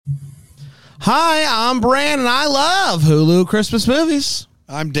Hi, I'm Bran, and I love Hulu Christmas movies.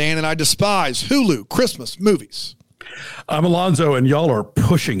 I'm Dan, and I despise Hulu Christmas movies. I'm Alonzo, and y'all are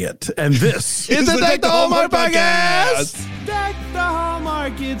pushing it. And this is the Deck the Hallmark podcast. Deck the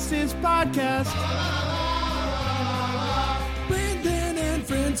Hallmark, it's his podcast. Brandon and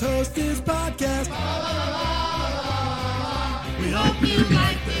friends host this podcast. We hope you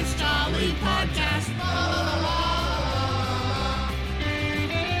like this jolly podcast.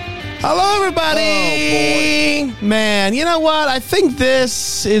 Hello, everybody. Oh, boy. Man, you know what? I think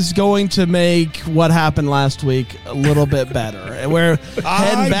this is going to make what happened last week a little bit better. And we're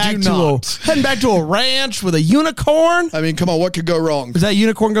heading back to a ranch with a unicorn. I mean, come on, what could go wrong? Is that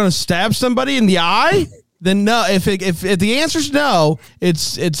unicorn going to stab somebody in the eye? Then no. If the answer's no,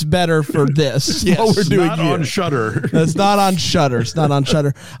 it's better for this. Yes, what we're doing not here. on Shudder. It's not on Shudder. It's not on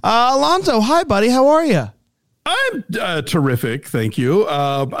Shudder. Alonzo, hi, buddy. How are you? I'm terrific, thank you.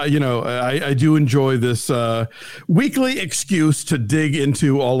 I do enjoy this weekly excuse to dig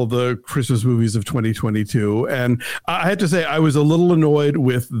into all of the Christmas movies of 2022. And I have to say, I was a little annoyed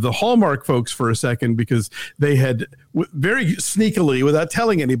with the Hallmark folks for a second because they had very sneakily, without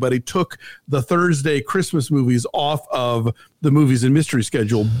telling anybody, took the Thursday Christmas movies off of the movies and mystery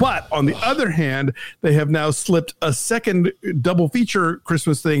schedule. But on the other hand, they have now slipped a second double feature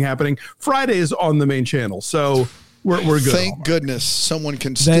Christmas thing happening Fridays on the main channel. So we're good. Thank goodness someone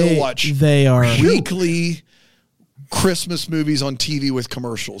can still watch weekly Christmas movies on TV with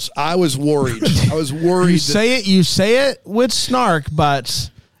commercials. I was worried. You say it with snark,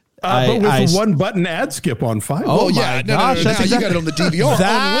 but with one button ad skip on 5. Oh, yeah. No. You got it on the DVR.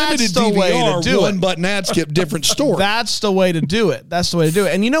 That's Unlimited the way DVR, to do one it. button ad skip, different story. That's the way to do it.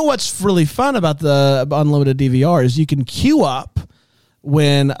 And you know what's really fun about the unlimited DVR is you can queue up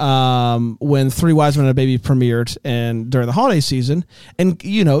when Three Wise Men and a Baby premiered and during the holiday season, and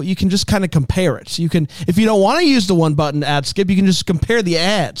you can just kind of compare it. You can, if you don't want to use the one button ad skip, you can just compare the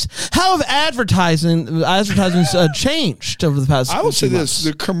ads. How have advertisements changed over the past? I will say months?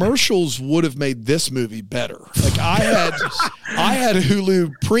 this: the commercials would have made this movie better. Like I had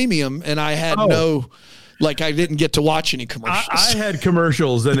Hulu Premium, and I had I didn't get to watch any commercials. I had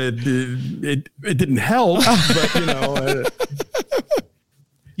commercials, and it didn't help, but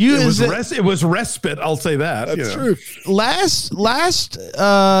it was respite. I'll say that. That's true.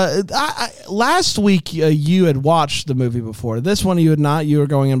 Last week you had watched the movie before. This one you had not. You were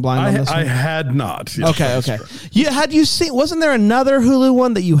going in blind on this one? I had not. Yes, okay. Had you seen? Wasn't there another Hulu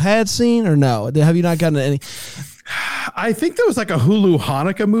one that you had seen, or no? Have you not gotten any? I think there was like a Hulu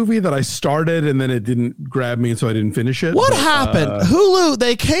Hanukkah movie that I started and then it didn't grab me, and so I didn't finish it. What happened? Hulu,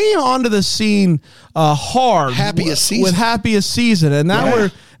 they came onto the scene hard. Happiest Season, and now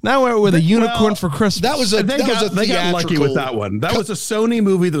we're with a unicorn for Christmas. That was they got lucky with that one. That was a Sony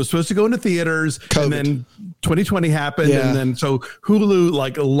movie that was supposed to go into theaters, COVID. And then 2020 happened, and then so Hulu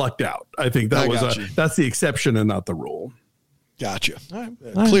lucked out. I think that's the exception and not the rule. Gotcha. All right.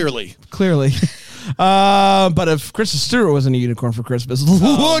 Clearly. But if Kristen Stewart wasn't a unicorn for Christmas,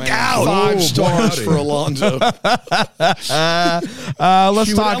 look out! 5 stars for Alonzo. Let's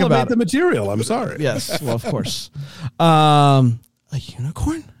talk about the material. I'm sorry. Yes, well, of course. A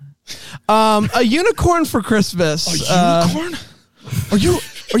unicorn? A unicorn for Christmas. A unicorn? Are you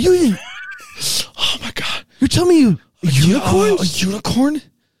even? Oh my God! You're telling me a unicorn? A unicorn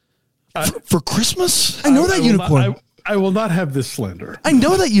for Christmas? I know that unicorn. I will not have this slander. I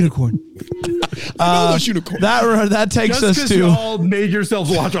know that unicorn. I know those unicorns. That takes Just us to. You all made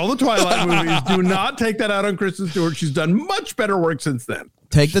yourselves watch all the Twilight movies. Do not take that out on Kristen Stewart. She's done much better work since then.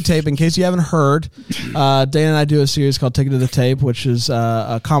 Take the Tape. In case you haven't heard, Dan and I do a series called Take It to the Tape, which is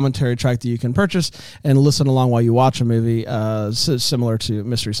a commentary track that you can purchase and listen along while you watch a movie, similar to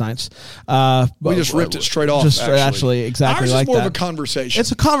Mystery Science. We just ripped it straight off. Actually, exactly Ours like is more that. of a conversation.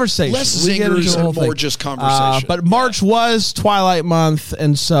 It's a conversation. Less zingers and more just conversation. But March was Twilight month,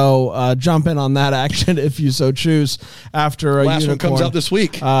 and so jump in on that action if you so choose. After a last unicorn one comes out this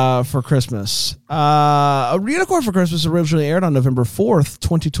week for Christmas. A Unicorn for Christmas originally aired on November 4th.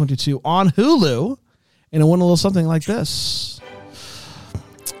 2022 on Hulu, and it went a little something like this.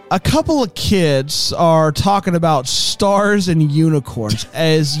 A couple of kids are talking about stars and unicorns,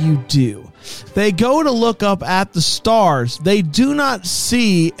 as you do. They go to look up at the stars. They do not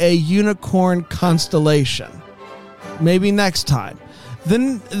see a unicorn constellation. Maybe next time.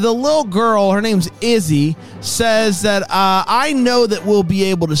 Then the little girl, her name's Izzy, says that I know that we'll be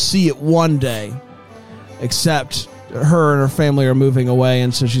able to see it one day, except her and her family are moving away,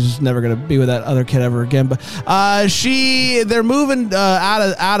 and so she's never going to be with that other kid ever again. But they're moving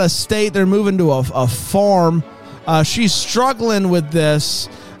out of state. They're moving to a farm. She's struggling with this.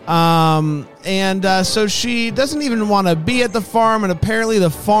 So she doesn't even want to be at the farm, and apparently the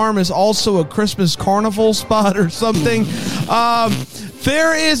farm is also a Christmas carnival spot or something.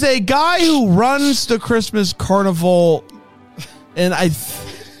 There is a guy who runs the Christmas carnival, and I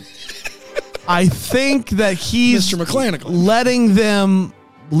think that he's Mr. McClanagle. letting them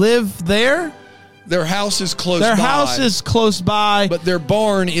live there. Their house is close Their by. house is close by. But their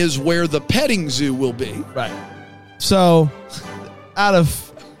barn is where the petting zoo will be. Right. So, out of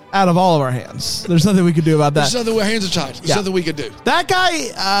all of our hands, there's nothing we could do about that. There's nothing, hands are tied. There's Yeah. nothing we could do. That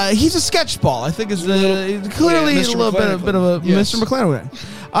guy, he's a sketchball. I think is clearly yeah, a little bit of a Yes. Mr.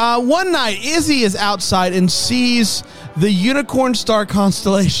 McClanagle. One night, Izzy is outside and sees the unicorn star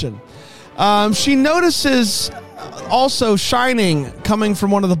constellation. She notices also shining coming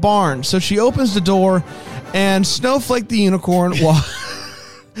from one of the barns. So she opens the door, and Snowflake the unicorn walks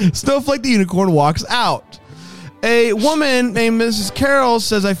out. A woman named Mrs. Carroll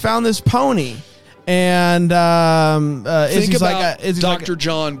says, "I found this pony," and Think Izzy's about Izzy's Dr.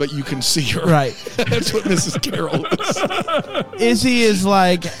 John, but you can see her. Right. That's what Mrs. Carroll is. Izzy is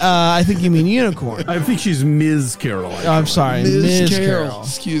like, I think you mean unicorn. I think she's Ms. Carroll. Oh, I'm sorry, Ms. Ms. Carroll. Carroll.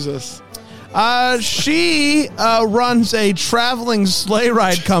 Excuse us. She runs a traveling sleigh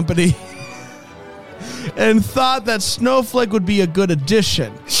ride company and thought that Snowflake would be a good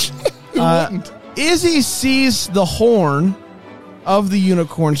addition. Izzy sees the horn of the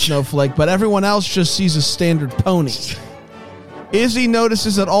unicorn Snowflake, but everyone else just sees a standard pony. Izzy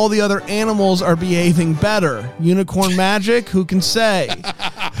notices that all the other animals are behaving better. Unicorn magic? Who can say?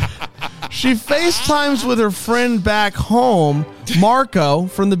 She FaceTimes with her friend back home, Marco,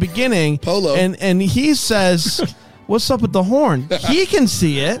 from the beginning. Polo. And he says, "What's up with the horn?" He can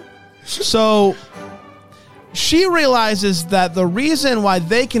see it. So she realizes that the reason why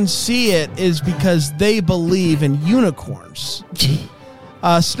they can see it is because they believe in unicorns.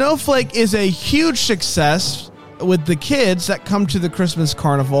 Snowflake is a huge success with the kids that come to the Christmas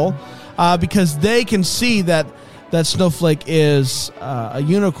carnival because they can see that Snowflake is a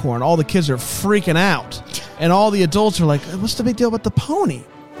unicorn. All the kids are freaking out. And all the adults are like, "What's the big deal about the pony?"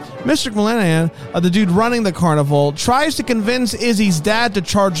 Mr. Glennan, the dude running the carnival, tries to convince Izzy's dad to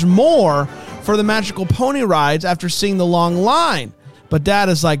charge more for the magical pony rides after seeing the long line. But dad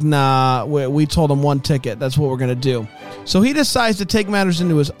is like, "Nah, we told him one ticket. That's what we're going to do." So he decides to take matters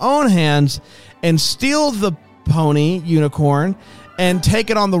into his own hands and steal the pony unicorn and take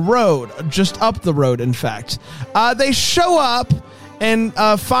it on the road, just up the road, in fact. They show up and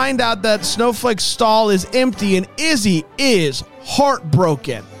find out that Snowflake's stall is empty, and Izzy is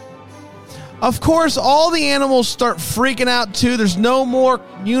heartbroken. Of course, all the animals start freaking out, too. There's no more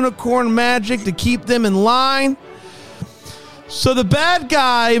unicorn magic to keep them in line. So the bad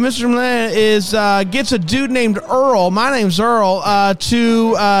guy, Mr. Milan, gets a dude named Earl, my name's Earl,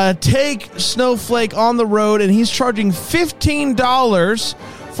 to take Snowflake on the road, and he's charging $15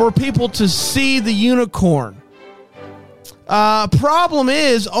 for people to see the unicorn. Problem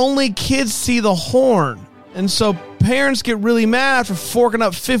is, only kids see the horn, and so parents get really mad after forking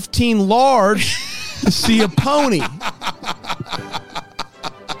up 15 large to see a pony.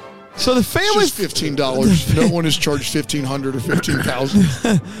 So the family, It's just $15. No one is charged $1,500 or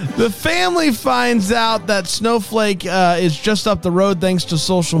 $15,000. The family finds out that Snowflake is just up the road thanks to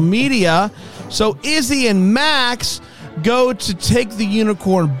social media. So Izzy and Max go to take the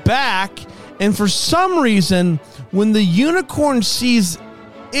unicorn back, and for some reason, when the unicorn sees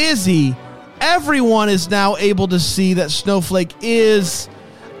Izzy, everyone is now able to see that Snowflake is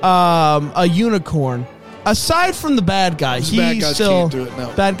a unicorn. Aside from the bad guy, bad guys can't do it,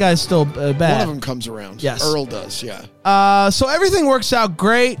 no. Bad guy's still bad. One of them comes around. Yes. Earl does, yeah. So everything works out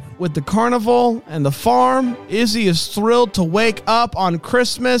great with the carnival and the farm. Izzy is thrilled to wake up on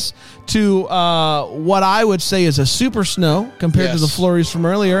Christmas to what I would say is a super snow compared to the flurries from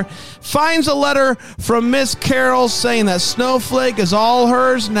earlier. Finds a letter from Miss Carroll saying that Snowflake is all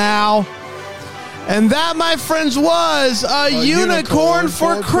hers now. And that, my friends, was a unicorn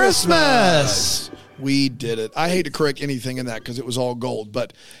for Christmas. We did it. I hate to correct anything in that because it was all gold,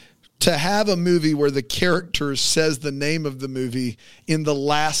 but to have a movie where the character says the name of the movie in the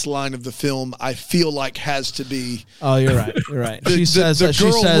last line of the film, I feel like has to be. Oh, you're right. You're right. The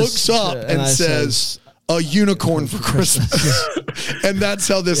girl looks up and says, "A unicorn for Christmas," and that's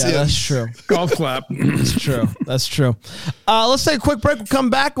how this ends. That's true. Golf clap. That's true. That's true. Let's take a quick break. We'll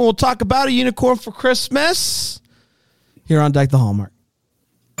come back and we'll talk about a unicorn for Christmas here on Deck the Hallmark.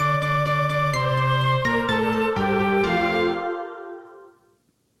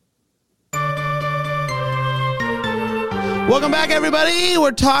 Welcome back, everybody.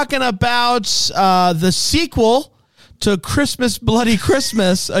 We're talking about the sequel to Christmas, Bloody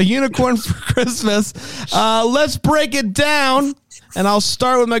Christmas, A Unicorn for Christmas. Let's break it down. And I'll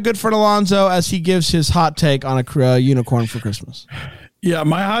start with my good friend Alonzo as he gives his hot take on a Unicorn for Christmas. Yeah,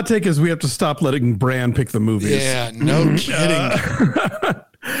 my hot take is we have to stop letting Bran pick the movies. Yeah, no kidding.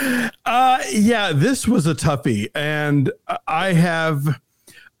 Yeah, this was a toughie, and I have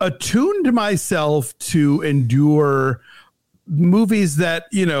attuned myself to endure movies that,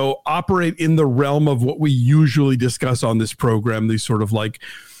 you know, operate in the realm of what we usually discuss on this program, these sort of like,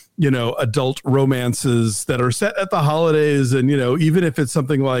 you know, adult romances that are set at the holidays. And, you know, even if it's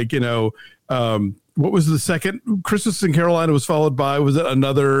something like, you know, what was the second Christmas in Carolina was followed by, was it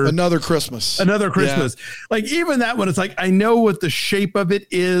another Christmas? Another Christmas. Yeah. Like even that one, it's like, I know what the shape of it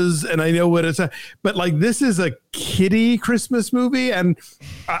is and I know what it's, but like, this is a kiddie Christmas movie. And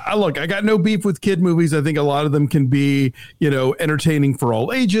look, I got no beef with kid movies. I think a lot of them can be, you know, entertaining for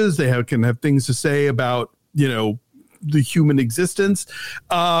all ages. They can have things to say about, you know, the human existence.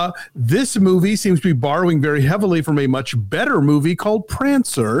 This movie seems to be borrowing very heavily from a much better movie called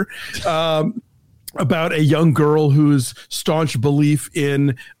Prancer, about a young girl whose staunch belief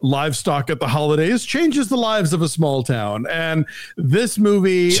in livestock at the holidays changes the lives of a small town. And this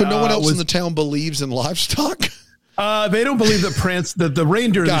movie, so no one else in the town believes in livestock. They don't believe that the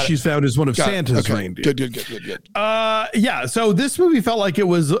reindeer that she's found is one of Santa's reindeer. Good. Yeah. So this movie felt like it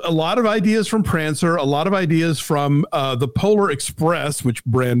was a lot of ideas from Prancer, a lot of ideas from the Polar Express, which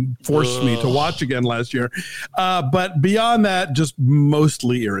Bran forced me to watch again last year. But beyond that, just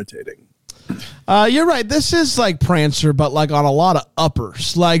mostly irritating. You're right. This is like Prancer, but like on a lot of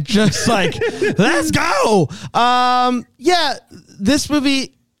uppers, like just like, let's go. Yeah, this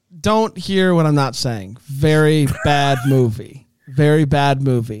movie, don't hear what I'm not saying. Very bad movie. Very bad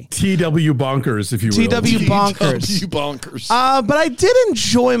movie. TW bonkers, if you will. TW bonkers. TW bonkers. But I did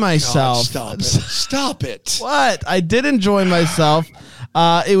enjoy myself. God, stop it. What? I did enjoy myself.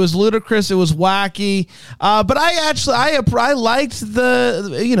 It was ludicrous. It was wacky. But I liked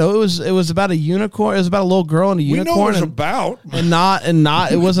the, you know, it was about a unicorn. It was about a little girl and a unicorn. We know what it's about. And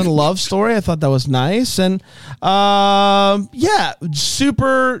not, it wasn't a love story. I thought that was nice. And, yeah,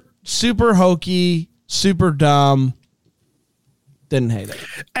 super hokey, super dumb. Didn't hate it.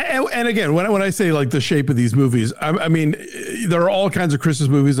 And again, when I say like the shape of these movies, I mean, there are all kinds of Christmas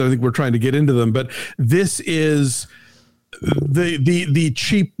movies. I think we're trying to get into them, but this is the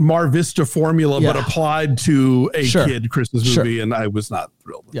cheap Mar Vista formula, but applied to a kid Christmas movie, and I was not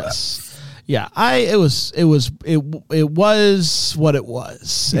thrilled with that. Yeah, it was what it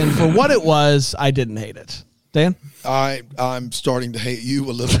was, and for what it was, I didn't hate it. Dan, I'm starting to hate you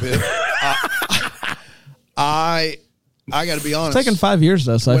a little bit. I got to be honest. It's taken 5 years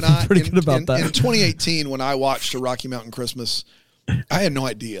though, so I feel pretty good about that. In 2018, when I watched A Rocky Mountain Christmas, I had no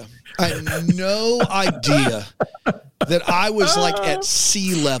idea. I had no idea that I was like at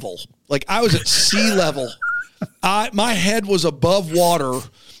sea level. Like I was at sea level. My head was above water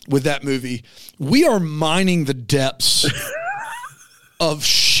with that movie. We are mining the depths of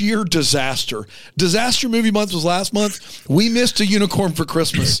sheer disaster. Disaster movie month was last month. We missed A Unicorn for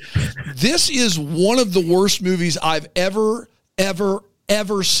Christmas. This is one of the worst movies I've ever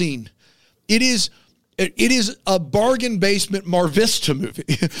seen. It is a bargain basement Mar Vista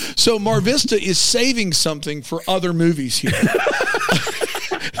movie. So Mar Vista is saving something for other movies here.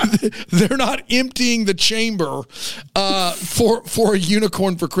 They're not emptying the chamber for A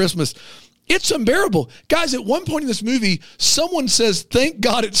Unicorn for Christmas. It's unbearable. Guys, at one point in this movie, someone says, thank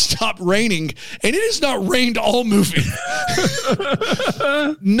God it stopped raining, and it has not rained all movie.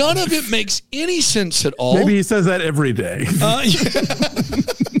 None of it makes any sense at all. Maybe he says that every day.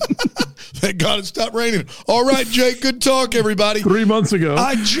 Thank God it stopped raining. All right, Jake, good talk, everybody. 3 months ago.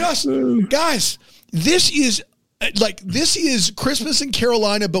 Guys, this is Christmas in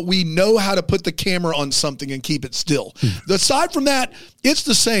Carolina, but we know how to put the camera on something and keep it still. Aside from that, it's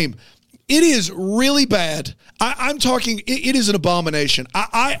the same. It is really bad. I'm talking, it is an abomination.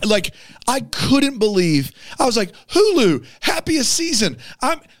 I couldn't believe. I was like, Hulu, happiest season.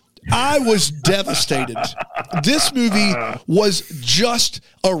 I was devastated. This movie was just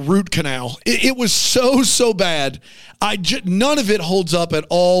a root canal. It was so bad. None of it holds up at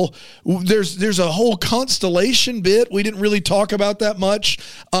all. There's a whole constellation bit. We didn't really talk about that much.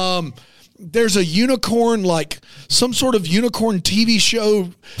 There's a unicorn, like some sort of unicorn TV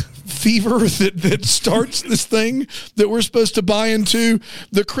show fever that starts this thing that we're supposed to buy into.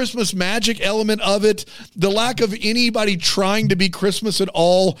 The Christmas magic element of it, the lack of anybody trying to be Christmas at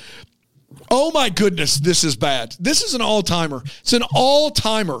all. Oh my goodness, this is bad. This is an all-timer. It's an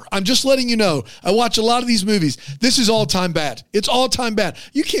all-timer. I'm just letting you know. I watch a lot of these movies. This is all-time bad. It's all-time bad.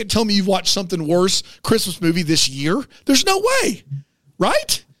 You can't tell me you've watched something worse Christmas movie this year. There's no way.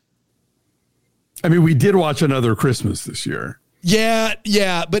 Right? I mean, we did watch Another Christmas this year.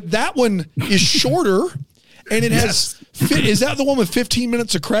 Yeah, but that one is shorter. And it has, is that the one with 15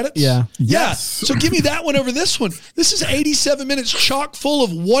 minutes of credits? Yeah. Yes. So give me that one over this one. This is 87 minutes chock full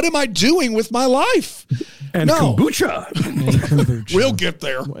of what am I doing with my life? And kombucha. We'll get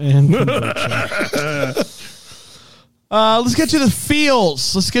there. And kombucha. Let's get to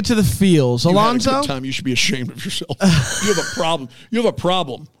the feels. Alonzo? You had a good time. You should be ashamed of yourself. You have a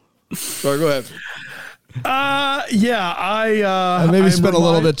problem. Sorry, go ahead. I maybe spent a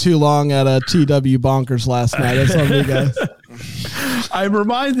little bit too long at a TW Bonkers last night. That's on me, guys. I'm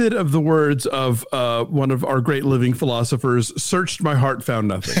reminded of the words of one of our great living philosophers, searched my heart, found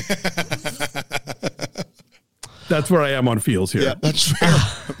nothing. That's where I am on feels here. Yeah, that's fair.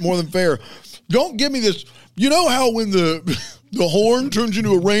 More than fair. Don't give me this. You know how when the horn turns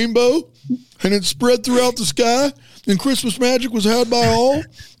into a rainbow and it's spread throughout the sky and Christmas magic was had by all?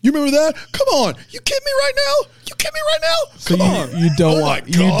 You remember that? Come on. You kidding me right now? So Come on. You don't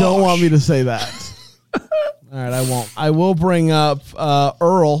want me to say that. All right, I won't. I will bring up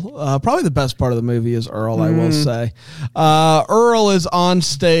Earl. Probably the best part of the movie is Earl, I will say. Earl is on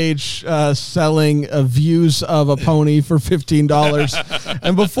stage selling views of a pony for $15.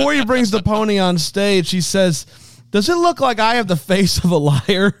 And before he brings the pony on stage, he says, "Does it look like I have the face of a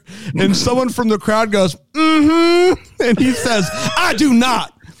liar?" And someone from the crowd goes, "Mm-hmm." And he says, "I do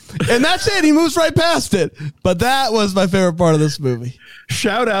not." And that's it. He moves right past it. But that was my favorite part of this movie.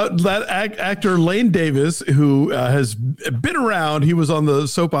 Shout out that actor Lane Davis, who has been around. He was on the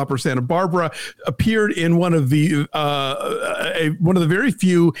soap opera Santa Barbara, appeared in one of the very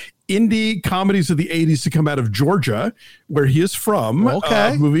few indie comedies of the 80s to come out of Georgia, where he is from.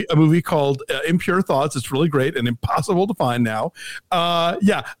 Okay. A movie called Impure Thoughts. It's really great and impossible to find now. I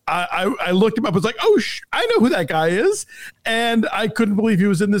looked him up. I was like, I know who that guy is. And I couldn't believe he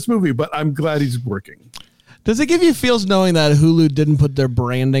was in this movie, but I'm glad he's working. Does it give you feels knowing that Hulu didn't put their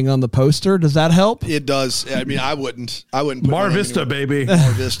branding on the poster? Does that help? It does. I mean, I wouldn't put Mar Vista, baby.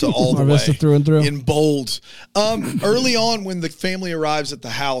 Mar Vista all the way. Mar Vista through and through. In bold. Early on when the family arrives at the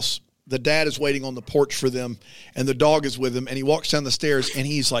house, the dad is waiting on the porch for them and the dog is with him and he walks down the stairs and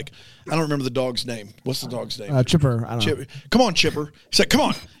he's like, I don't remember the dog's name. What's the dog's name? Chipper. I don't know. Come on, Chipper. He's like, come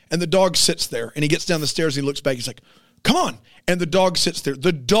on. And the dog sits there and he gets down the stairs and he looks back. He's like, come on. And the dog sits there.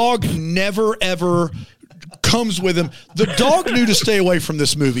 The dog never, ever comes with him. The dog knew to stay away from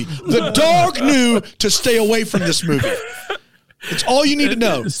this movie. The dog knew to stay away from this movie. It's all you need to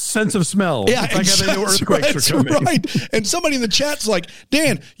know. Sense of smell. Yeah, it's like how they know earthquakes are coming. Right. And somebody in the chat's like,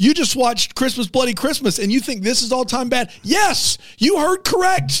 Dan, you just watched Christmas Bloody Christmas and you think this is all time bad? Yes, you heard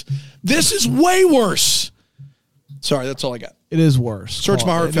correct. This is way worse. Sorry, that's all I got. It is worse. Search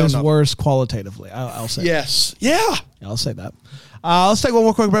my heart, It found is nothing. worse qualitatively. I'll say. Yes. Yeah. I'll say that. Let's take one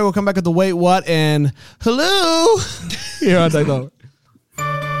more quick break. We'll come back at the Wait What and hello. Here, I'll take that.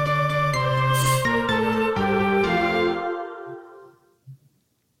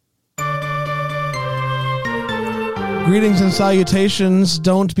 Greetings and salutations.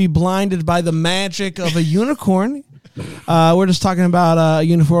 Don't be blinded by the magic of a unicorn. We're just talking about a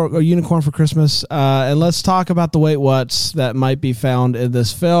unicorn for Christmas. And let's talk about the Wait Whats that might be found in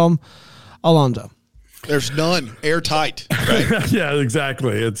this film. Alonzo. There's none. Airtight. Right? Yeah,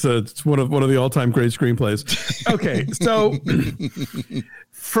 exactly. It's one of the all-time great screenplays. Okay, so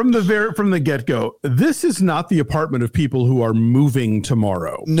from the get-go, this is not the apartment of people who are moving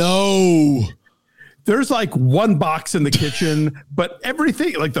tomorrow. No. There's like one box in the kitchen, but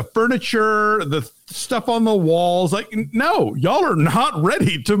everything, like the furniture, the stuff on the walls, like, no, y'all are not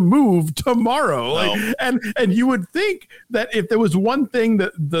ready to move tomorrow. Like, and you would think that if there was one thing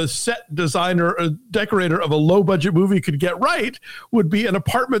that the set designer, decorator of a low budget movie could get right, would be an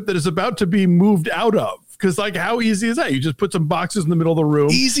apartment that is about to be moved out of. Because like, how easy is that? You just put some boxes in the middle of the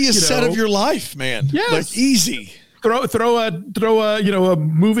room. Easiest set of your life, man. Yes. Like, easy. Throw a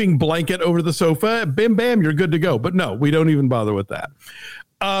moving blanket over the sofa, bam, bam, you're good to go. But no, we don't even bother with that.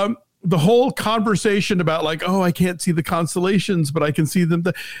 The whole conversation about like, oh, I can't see the constellations, but I can see them.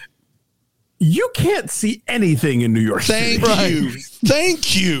 you can't see anything in New York City.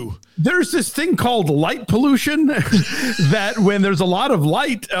 Thank you. There's this thing called light pollution that when there's a lot of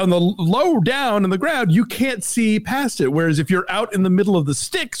light on the low down in the ground, you can't see past it. Whereas if you're out in the middle of the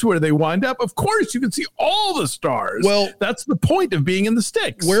sticks where they wind up, of course you can see all the stars. Well, that's the point of being in the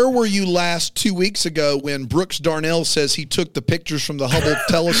sticks. Where were you last 2 weeks ago when Brooks Darnell says he took the pictures from the Hubble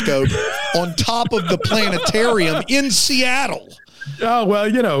telescope on top of the planetarium in Seattle? Oh, well,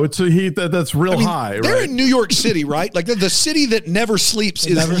 it's that's real high, right? They're in New York City, right? Like the city that never sleeps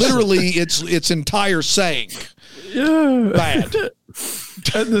is literally its entire saying. Yeah. Bad.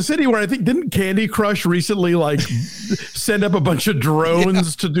 The city where I think didn't Candy Crush recently send up a bunch of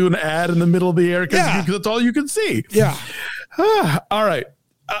drones to do an ad in the middle of the air because that's all you can see. Yeah. All right.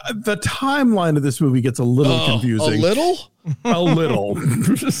 The timeline of this movie gets a little confusing. A little? A little.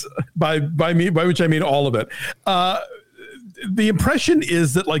 by which I mean all of it. The impression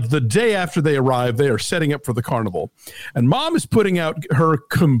is that the day after they arrive, they are setting up for the carnival, and Mom is putting out her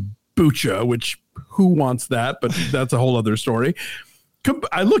kombucha, which who wants that? But that's a whole other story.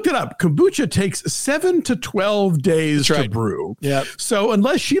 I looked it up. Kombucha takes 7 to 12 days to brew. Yeah. So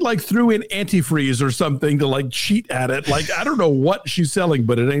unless she threw in antifreeze or something to cheat at it, I don't know what she's selling,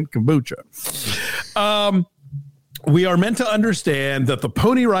 but it ain't kombucha. We are meant to understand that the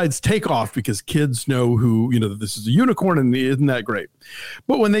pony rides take off because kids know that this is a unicorn, and isn't that great?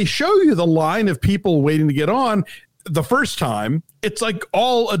 But when they show you the line of people waiting to get on the first time, it's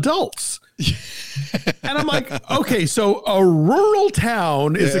all adults. And I'm like, okay, so a rural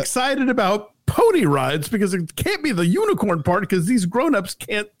town is excited about pony rides because it can't be the unicorn part because these grown-ups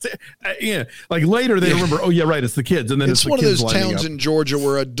can't later they remember, oh yeah, right, it's the kids, and then it's one of those towns in Georgia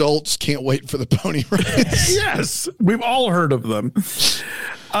where adults can't wait for the pony rides. Yes, we've all heard of them.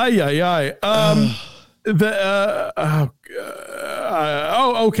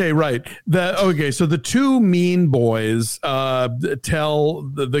 Okay, right. So the two mean boys tell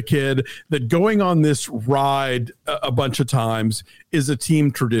the kid that going on this ride a bunch of times is a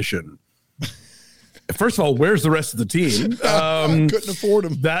team tradition. First of all, where's the rest of the team? Couldn't afford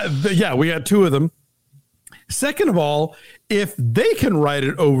them. We got two of them. Second of all, if they can write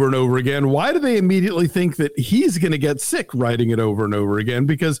it over and over again, why do they immediately think that he's going to get sick writing it over and over again?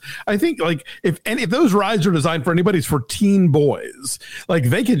 Because I think if those rides are designed for anybody, it's for teen boys.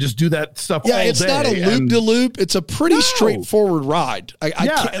 They can just do that stuff all day. Yeah, it's not a loop-de-loop. It's a pretty straightforward ride.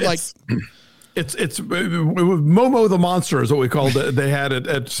 It's Momo the Monster is what we called it. They had it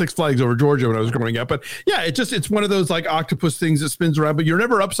at Six Flags over Georgia when I was growing up. But yeah, it's one of those octopus things that spins around, but you're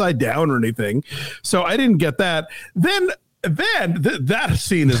never upside down or anything. So I didn't get that. Then that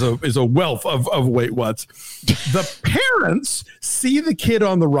scene is a wealth of wait what's. The parents see the kid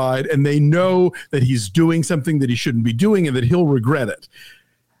on the ride and they know that he's doing something that he shouldn't be doing and that he'll regret it.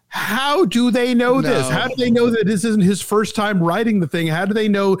 How do they know this? How do they know that this isn't his first time riding the thing? How do they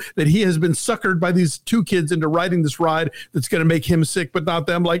know that he has been suckered by these two kids into riding this ride that's going to make him sick, but not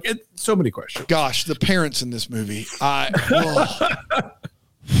them? So many questions. Gosh, the parents in this movie.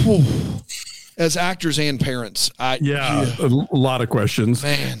 As actors and parents. A lot of questions.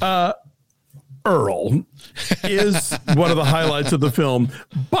 Man. Earl is one of the highlights of the film,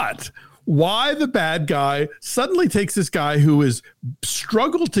 but why the bad guy suddenly takes this guy who has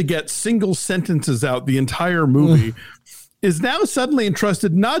struggled to get single sentences out the entire movie is now suddenly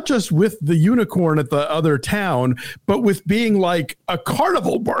entrusted not just with the unicorn at the other town, but with being a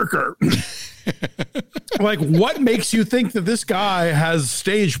carnival barker. What makes you think that this guy has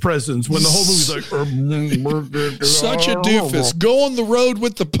stage presence when the whole movie's such a doofus? Go on the road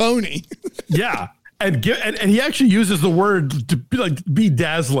with the pony. Yeah. And he actually uses the word to be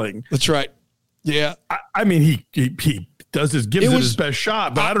dazzling. That's right. Yeah. I mean, he gives it his best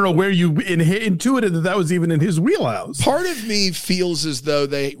shot, but I don't know where you intuited that was even in his wheelhouse. Part of me feels as though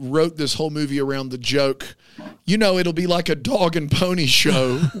they wrote this whole movie around the joke. It'll be like a dog and pony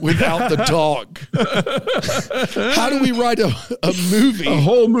show without the dog. How do we write a movie? A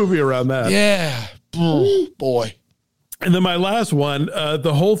whole movie around that. Yeah. Boy. And then my last one,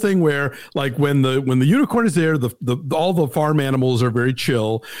 the whole thing where when the unicorn is there, all the farm animals are very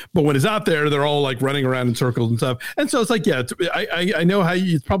chill, but when it's out there, they're all running around in circles and stuff. And so it's I know how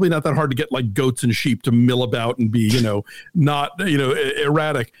it's probably not that hard to get goats and sheep to mill about and be, not,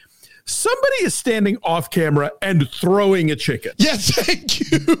 erratic. somebody is standing off camera and throwing a chicken. Yeah, thank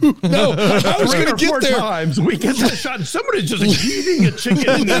you. No, I was going to get there. Times we get that shot, and somebody's just eating a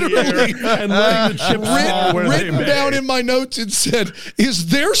chicken in the air and letting the chips fall where they may. Written down in my notes, it said, "Is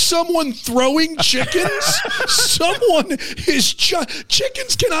there someone throwing chickens? Someone is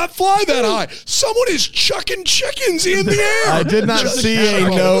chickens cannot fly that high. Someone is chucking chickens in the air." I did not see a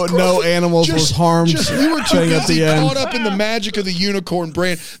no animals was harmed. You were too thing at busy the end. caught up in the magic of the unicorn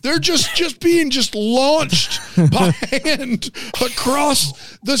brand. They're just being launched by hand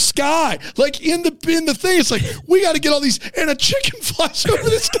across the sky, like in the thing. It's like, we got to get all these, and a chicken flies over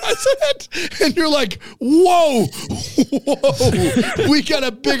this guy's head, and you're like, whoa, we got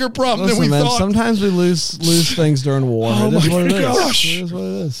a bigger problem than we thought. Sometimes we lose things during war. Oh it is my what it is. gosh. It is what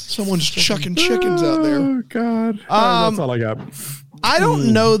it is. Someone's chucking chickens out there. Oh God, that's all I got. I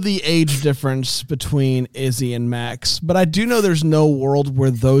don't know the age difference between Izzy and Max, but I do know there's no world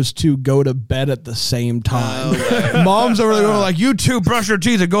where those two go to bed at the same time. Mom's over there going like, "You two brush your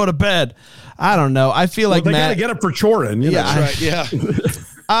teeth and go to bed." I don't know. I feel like they Matt. got to get up for chorin. You know? That's right. Yeah.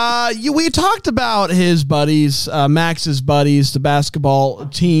 We talked about his buddies, Max's buddies, the basketball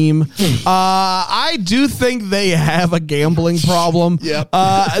team. I do think they have a gambling problem. Yep.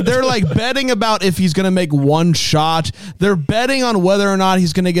 They're like betting about if he's going to make one shot. They're betting on whether or not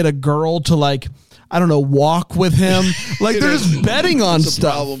he's going to get a girl to walk with him. Like they're just betting on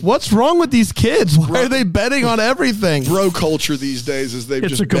stuff. Problem. What's wrong with these kids? Why are they betting on everything? Bro culture these days is they've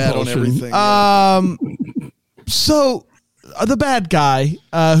just bet on everything. So the bad guy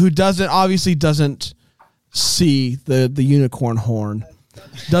who obviously doesn't see the unicorn horn,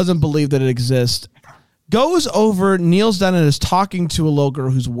 doesn't believe that it exists, goes over, kneels down, and is talking to a little girl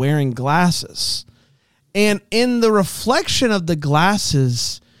who's wearing glasses. And in the reflection of the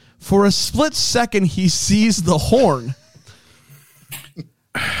glasses, for a split second, he sees the horn.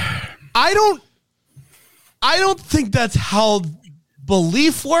 I don't think that's how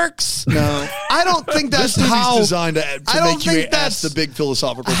belief works. No, I don't think that's this how movie's designed to make you ask that's the big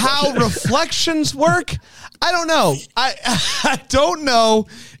philosophical how question. reflections work. I don't know. I don't know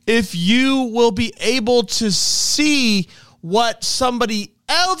if you will be able to see what somebody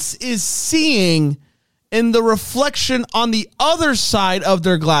else is seeing in the reflection on the other side of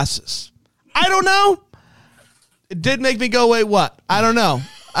their glasses. I don't know. It did make me go, wait, what? I don't know.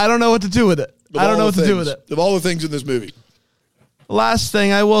 I don't know what to do with it. I don't know what to do with it. Of all the things in this movie. Last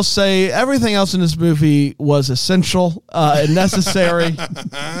thing I will say, everything else in this movie was essential and necessary,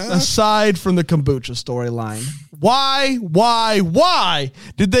 aside from the kombucha storyline. Why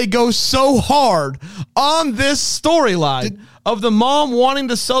did they go so hard on this storyline of the mom wanting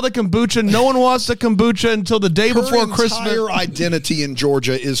to sell the kombucha? No one wants the kombucha until the day before Christmas. Her entire identity in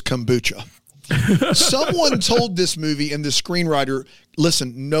Georgia is kombucha. Someone told this movie and the screenwriter,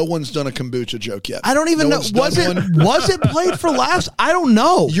 listen, no one's done a kombucha joke yet. I don't even know. Was it played for laughs? I don't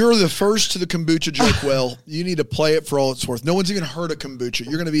know. You're the first to the kombucha joke. Well, you need to play it for all it's worth. No one's even heard of kombucha.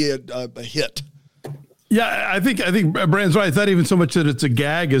 You're going to be a hit. Yeah, I think Brandon's right. It's not even so much that it's a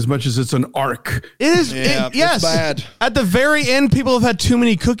gag as much as it's an arc. It is. Yeah, yes. it's bad. At the very end, people have had too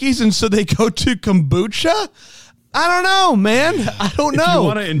many cookies, and so they go to kombucha. I don't know, man. I don't know. If you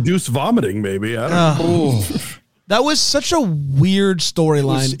want to induce vomiting, maybe. I don't know. That was such a weird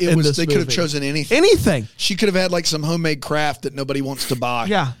storyline. They could have chosen anything. Anything. She could have had like some homemade craft that nobody wants to buy.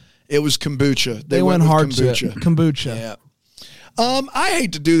 Yeah. It was kombucha. They went with hard kombucha. to it. Kombucha. Yeah. I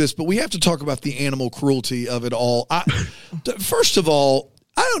hate to do this, but we have to talk about the animal cruelty of it all. First of all,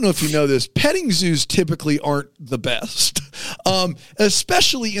 I don't know if you know this, petting zoos typically aren't the best,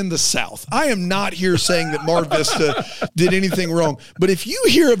 especially in the South. I am not here saying that Mar Vista did anything wrong, but if you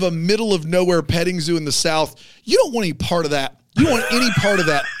hear of a middle of nowhere petting zoo in the South, you don't want any part of that. You don't want any part of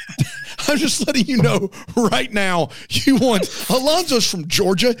that. I'm just letting you know right now, you want Alonzo's from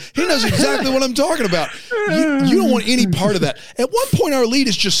Georgia. He knows exactly what I'm talking about. You don't want any part of that. At one point, our lead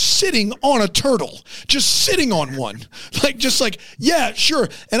is just sitting on a turtle, just sitting on one. Yeah, sure.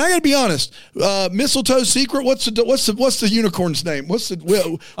 And I got to be honest, Mistletoe Secret, what's the unicorn's name? What's the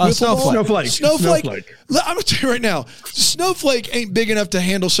Snowflake. I'm going to tell you right now, Snowflake ain't big enough to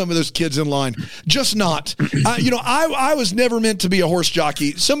handle some of those kids in line. Just not. I was never meant to be a horse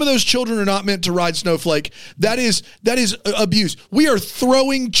jockey. Some of those children are not meant to ride Snowflake. That is abuse. We are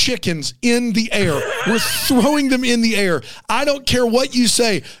throwing chickens in the air. We're throwing them in the air. I don't care what you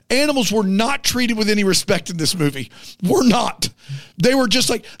say. Animals were not treated with any respect in this movie. We're not. They were just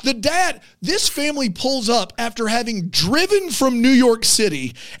like, the dad, this family pulls up after having driven from New York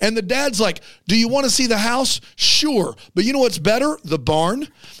City, and the dad's like, do you want to see the house? Sure. But you know what's better? The barn.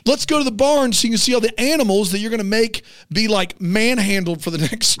 Let's go to the barn so you can see all the animals that you're going to make be like manhandled for the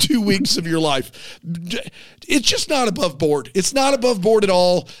next 2 weeks of your life. It's just not above board. It's not above board at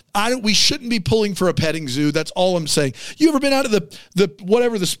all. We shouldn't be pulling for a petting zoo. That's all I'm saying. You ever been out of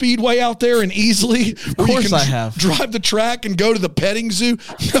the speedway out there in Easley? Of course I have. Drive the track and go to the petting zoo?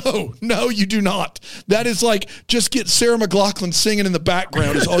 No, you do not. That is like, just get Sarah McLachlan singing in the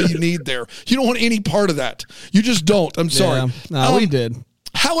background is all you need there. You don't want any part of that. You just don't. I'm sorry. Yeah, no, we did.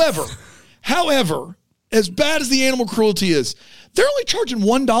 However, as bad as the animal cruelty is, they're only charging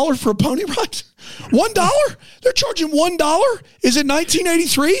 $1 for a pony ride. $1? They're charging $1? Is it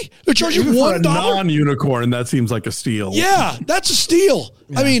 1983? They're charging $1? For a non-unicorn, that seems like a steal. Yeah, that's a steal.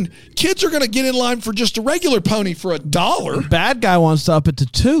 Yeah. I mean, kids are going to get in line for just a regular pony for $1. Bad guy wants to up it to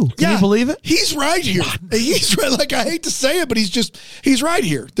 $2. Can you believe it? He's right here. He's right. Like, I hate to say it, but he's right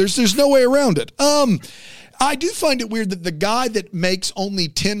here. There's no way around it. I do find it weird that the guy that makes only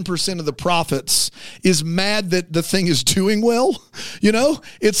 10% of the profits is mad that the thing is doing well. You know,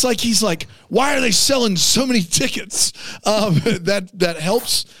 it's like, he's like, why are they selling so many tickets? That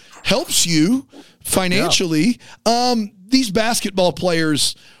helps you financially. Yeah. These basketball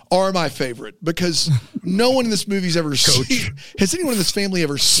players are my favorite because no one in this movie's ever seen. Has anyone in this family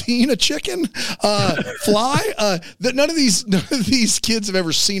ever seen a chicken fly? None of these kids have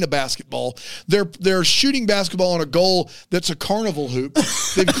ever seen a basketball. They're shooting basketball on a goal that's a carnival hoop.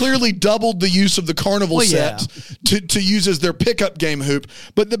 They've clearly doubled the use of the carnival set to use as their pickup game hoop.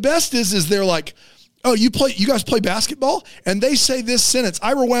 But the best is they're like, oh, you guys play basketball? And they say this sentence.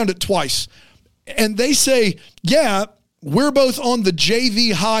 I rewound it twice. And they say, yeah, we're both on the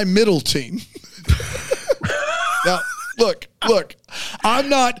JV high middle team. Now, look, I'm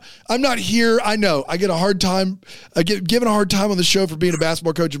not here. I know I get a hard time. I get given a hard time on the show for being a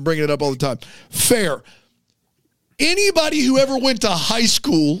basketball coach and bringing it up all the time. Fair. Anybody who ever went to high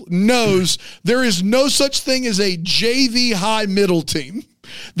school knows there is no such thing as a JV high middle team.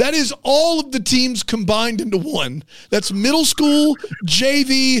 That is all of the teams combined into one. That's middle school,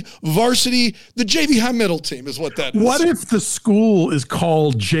 JV, varsity. The JV high middle team is what that is. What if the school is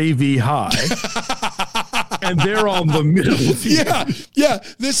called JV High and they're on the middle team? Yeah.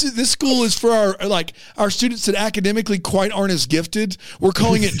 This school is for our students that academically quite aren't as gifted. We're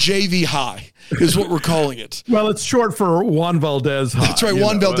calling it JV High. Is what we're calling it. Well, it's short for Juan Valdez High. That's right,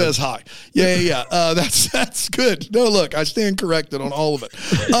 Juan Valdez High. Yeah. That's good. No, look, I stand corrected on all of it.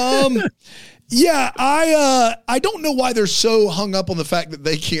 I don't know why they're so hung up on the fact that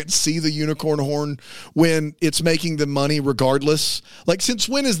they can't see the unicorn horn when it's making them money regardless. Like, since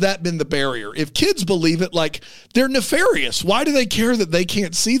when has that been the barrier? If kids believe it, like, they're nefarious. Why do they care that they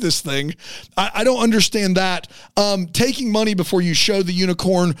can't see this thing? I don't understand that. Taking money before you show the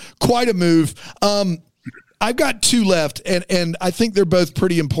unicorn, quite a move. I've got two left, and I think they're both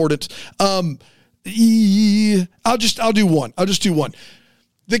pretty important. I'll do one.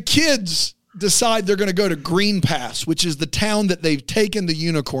 The kids decide they're going to go to Green Pass, which is the town that they've taken the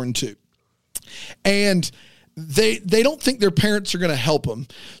unicorn to. And they don't think their parents are going to help them.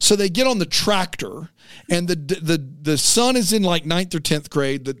 So they get on the tractor, and the son is in like 9th or 10th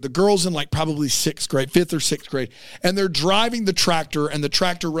grade. The girl's in like probably 6th grade, 5th or 6th grade. And they're driving the tractor, and the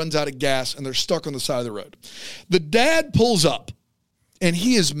tractor runs out of gas, and they're stuck on the side of the road. The dad pulls up. And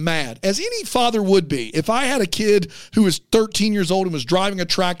he is mad, as any father would be. If I had a kid who was 13 years old and was driving a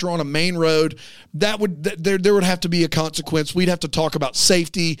tractor on a main road, there would have to be a consequence. We'd have to talk about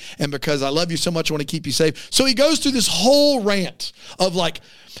safety, and because I love you so much, I want to keep you safe. So he goes through this whole rant of like,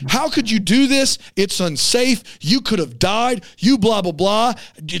 how could you do this? It's unsafe. You could have died. You blah, blah, blah.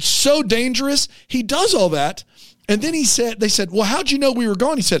 It's so dangerous. He does all that. And then they said, well, how'd you know we were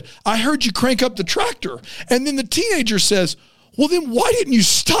gone? He said, I heard you crank up the tractor. And then the teenager says, well, then why didn't you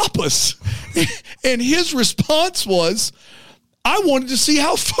stop us? And his response was, I wanted to see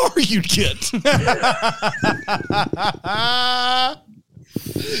how far you'd get.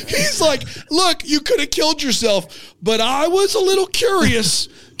 He's like, look, you could have killed yourself, but I was a little curious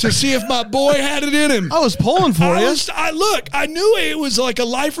to see if my boy had it in him. I was pulling for you. I knew it was like a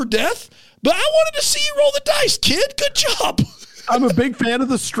life or death, but I wanted to see you roll the dice, kid. Good job. I'm a big fan of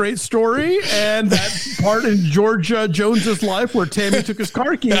the straight story and that part in George Jones's life where Tammy took his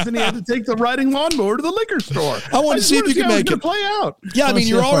car keys and he had to take the riding lawnmower to the liquor store. I want to see if you can make it play out. Yeah, I mean,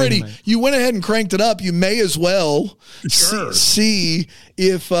 you went ahead and cranked it up. You may as well see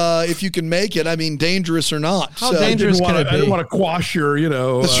if you can make it. I mean, dangerous or not. How dangerous can it be? I didn't want to quash your,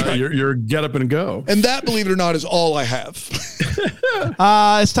 your get up and go. And that, believe it or not, is all I have.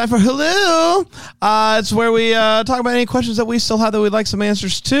 It's time for Hulu. It's where we talk about any questions that we still have that we'd like some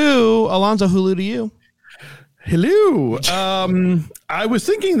answers to. Alonzo, Hulu to you. Hello. I was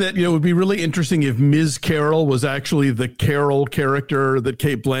thinking that, it would be really interesting if Ms. Carol was actually the Carol character that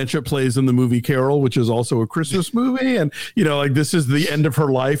Cate Blanchett plays in the movie Carol, which is also a Christmas movie. And, this is the end of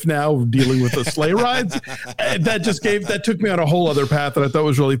her life now, dealing with the sleigh rides. That took me on a whole other path that I thought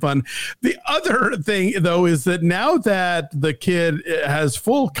was really fun. The other thing, though, is that now that the kid has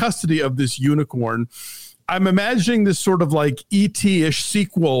full custody of this unicorn, I'm imagining this sort of like ET-ish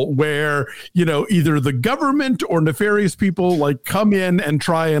sequel where, either the government or nefarious people like come in and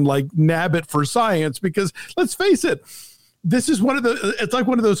try and like nab it for science, because let's face it, this is it's like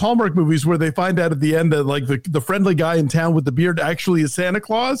one of those Hallmark movies where they find out at the end that like the friendly guy in town with the beard actually is Santa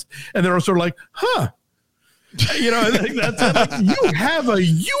Claus. And they're sort of like, huh. You have a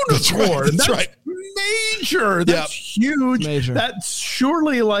unicorn. That's right. Major. That's huge. Major. That's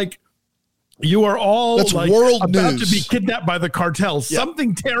surely like, you are all That's like world about news. to be kidnapped by the cartel.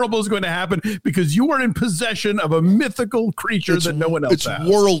 Something terrible is going to happen because you are in possession of a mythical creature that no one else has. It's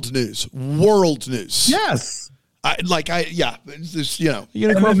world news. World news. Yes. It's just, And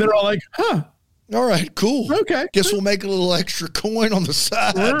then they're all like, huh. All right, cool. Okay. Guess we'll make a little extra coin on the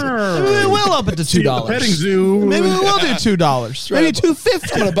side. Maybe we'll up it to $2. Petting zoo. Maybe we will do $2. Maybe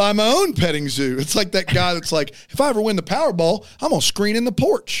 $2.50. I'm going to buy my own petting zoo. It's like that guy that's like, if I ever win the Powerball, I'm going to screen in the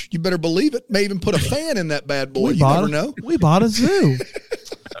porch. You better believe it. May even put a fan in that bad boy. You never know. We bought a zoo.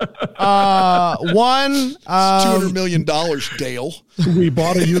 $200 million, Dale. We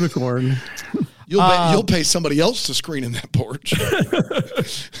bought a unicorn. You'll pay somebody else to screen in that porch.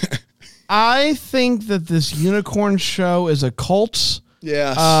 I think that this unicorn show is a cult.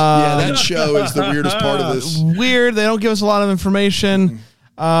 Yes. That show is the weirdest part of this. Weird. They don't give us a lot of information.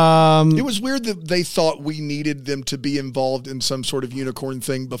 It was weird that they thought we needed them to be involved in some sort of unicorn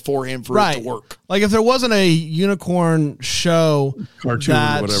thing beforehand for it to work. Like if there wasn't a unicorn show, cartoon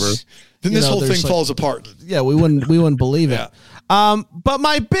or whatever, then this whole thing falls apart. Yeah, we wouldn't believe it. But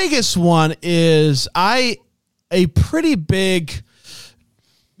my biggest one is a pretty big,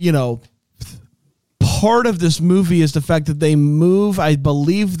 part of this movie is the fact that they move. I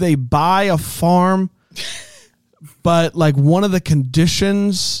believe they buy a farm, but like one of the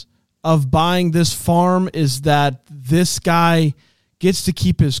conditions of buying this farm is that this guy gets to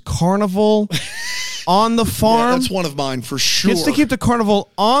keep his carnival on the farm. Yeah, that's one of mine for sure. Gets to keep the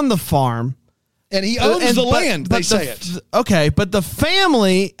carnival on the farm. And he owns the land, they say it. Okay, but the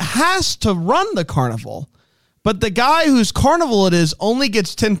family has to run the carnival. But the guy whose carnival it is only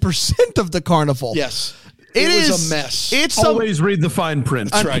gets 10% of the carnival. Yes. It was is a mess. It's always read the fine print.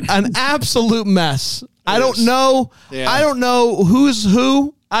 That's right. An absolute mess. I don't know. Yeah. I don't know who's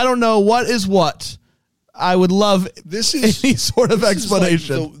who. I don't know what is what. I would love any sort of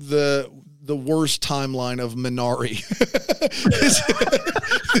explanation. Is like the worst timeline of Minari.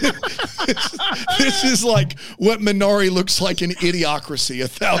 This is like what Minari looks like in Idiocracy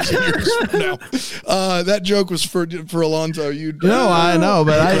 1,000 years from now. That joke was for Alonzo. I know,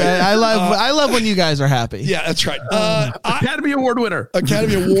 but I love when you guys are happy. Yeah, that's right. Academy Award winner.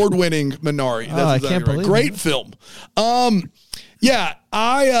 Academy Award winning Minari. That's I can't believe Great film. Yeah,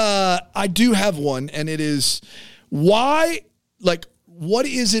 I do have one, and it is why, like, what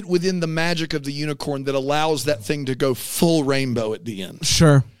is it within the magic of the unicorn that allows that thing to go full rainbow at the end?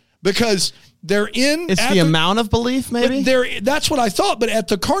 Sure. Because it's the amount of belief, maybe? That's what I thought. But at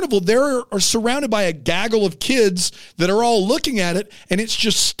the carnival, they are surrounded by a gaggle of kids that are all looking at it, and it's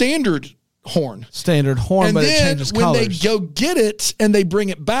just standard horn. And but it changes colors. When they go get it and they bring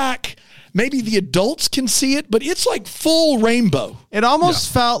it back, maybe the adults can see it, but it's like full rainbow. It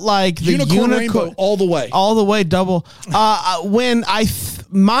almost felt like the unicorn rainbow all the way, double.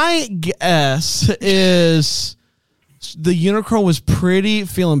 My guess is the unicorn was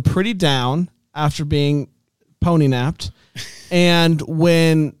feeling pretty down after being pony napped, and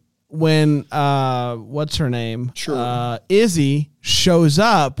when what's her name, Izzy shows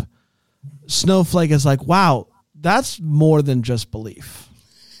up, Snowflake is like, wow, that's more than just belief.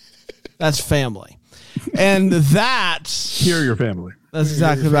 That's family. And hear your family. That's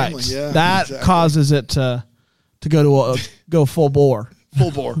exactly right. Yeah, that causes it to go full bore.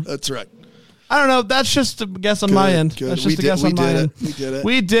 Full bore. That's right. I don't know. That's just a guess on my end. Good. That's just a guess on my end. We did it.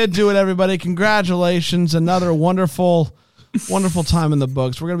 We did do it, everybody. Congratulations. Another wonderful time in the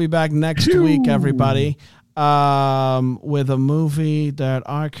books. We're going to be back next week, everybody, with a movie that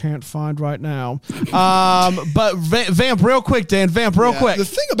I can't find right now. But vamp real quick, Dan. Vamp real quick. The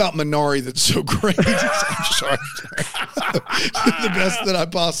thing about Minari that's so great, I'm sorry. The best that I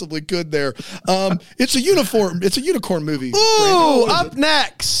possibly could there. It's a unicorn movie. Ooh, up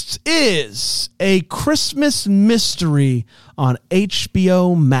next is A Christmas Mystery on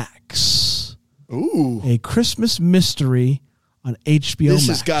HBO Max. Ooh. A Christmas Mystery on HBO Max. This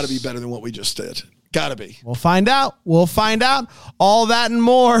has got to be better than what we just did. Got to be. We'll find out. All that and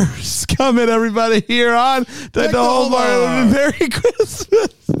more is coming, everybody, here on Deck the Hallmark. Merry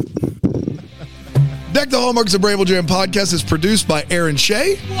Christmas. Deck the Hallmark's a Bramble Jam podcast is produced by Aaron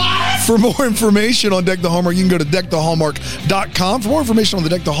Shea. What? For more information on Deck the Hallmark, you can go to deckthehallmark.com. For more information on the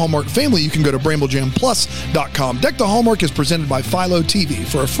Deck the Hallmark family, you can go to bramblejamplus.com. Deck the Hallmark is presented by Philo TV.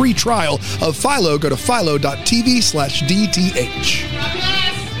 For a free trial of Philo, go to philo.tv/DTH.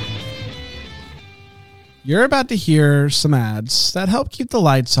 You're about to hear some ads that help keep the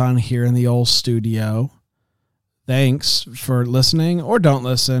lights on here in the old studio. Thanks for listening or don't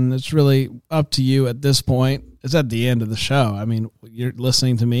listen. It's really up to you at this point. It's at the end of the show. I mean, you're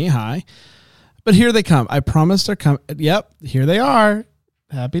listening to me. Hi. But here they come. I promise they're coming. Yep, here they are.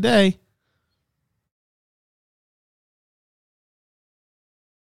 Happy day.